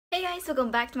Hey guys, welcome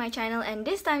back to my channel, and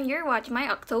this time you're watching my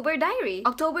October diary.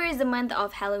 October is the month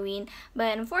of Halloween,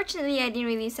 but unfortunately I didn't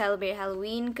really celebrate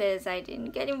Halloween because I didn't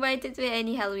get invited to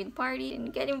any Halloween party.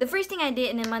 The first thing I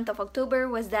did in the month of October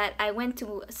was that I went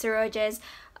to SERENA'S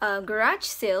garage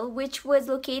sale, which was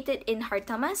located in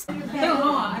Hartamas.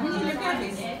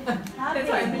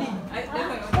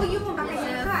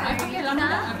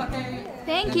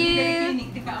 Thank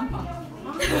you. Come.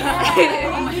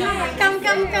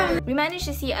 We managed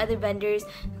to see other vendors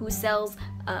who sells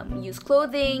used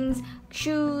clothing,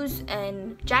 shoes,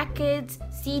 and jackets,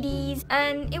 CDs,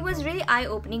 and it was really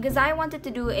eye-opening because I wanted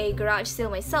to do a garage sale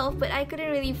myself, but I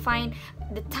couldn't really find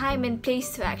the time and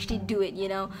place to actually do it, you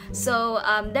know. So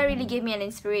that really gave me an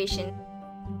inspiration.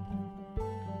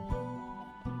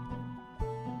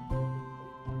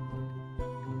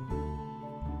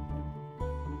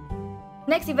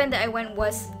 Next event that I went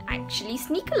was actually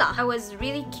SNEAKERLAH. I was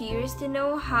really curious to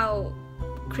know how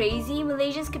crazy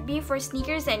Malaysians could be for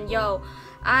sneakers, and yo,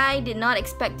 I did not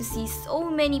expect to see so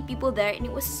many people there, and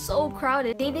it was so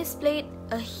crowded. They displayed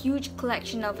a huge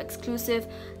collection of exclusive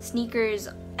sneakers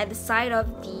at the side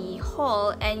of the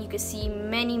hall, and you could see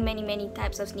many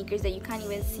types of sneakers that you can't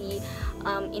even see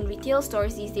in retail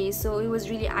stores these days. So it was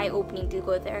really eye-opening to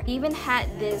go there. They even had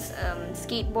this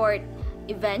skateboard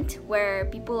event where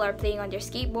people are playing on their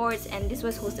skateboards, and this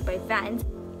was hosted by Vans.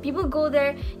 People go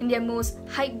there in their most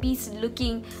hypebeast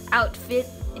looking outfit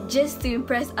just to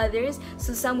impress others.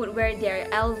 So some would wear their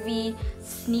LV,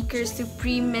 sneakers,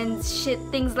 Supreme, and shit,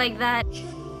 things like that.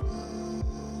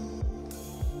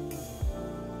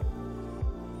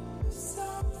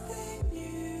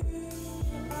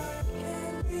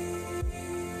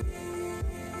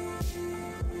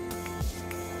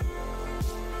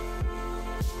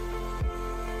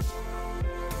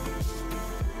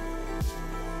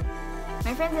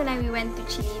 My friends and I, we went to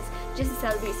Chili's just to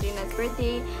celebrate Serena's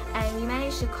birthday, and we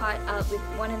managed to caught up with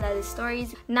one another's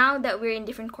stories. Now that we're in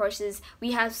different courses,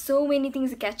 we have so many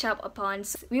things to catch up upon,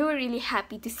 so we were really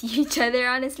happy to see each other,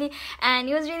 honestly, and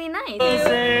it was really nice.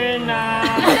 Serena,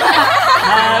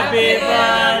 happy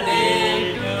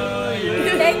birthday to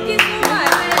you. Thank you so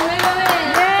much.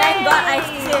 Thank God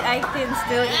I can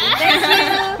still eat. Thank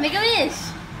you. Make a wish.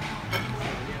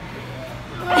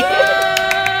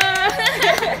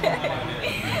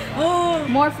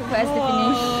 More for us to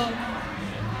finish.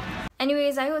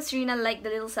 Anyways, I hope Serena liked the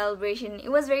little celebration. It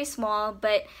was very small,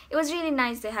 but it was really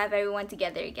nice to have everyone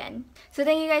together again. So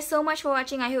thank you guys so much for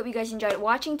watching. I hope you guys enjoyed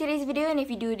watching today's video, and if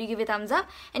you do give it a thumbs up.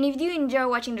 And if you do enjoy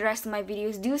watching the rest of my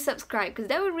videos, do subscribe because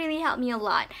that would really help me a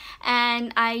lot.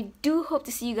 And I do hope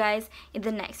to see you guys in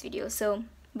the next video. So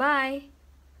bye!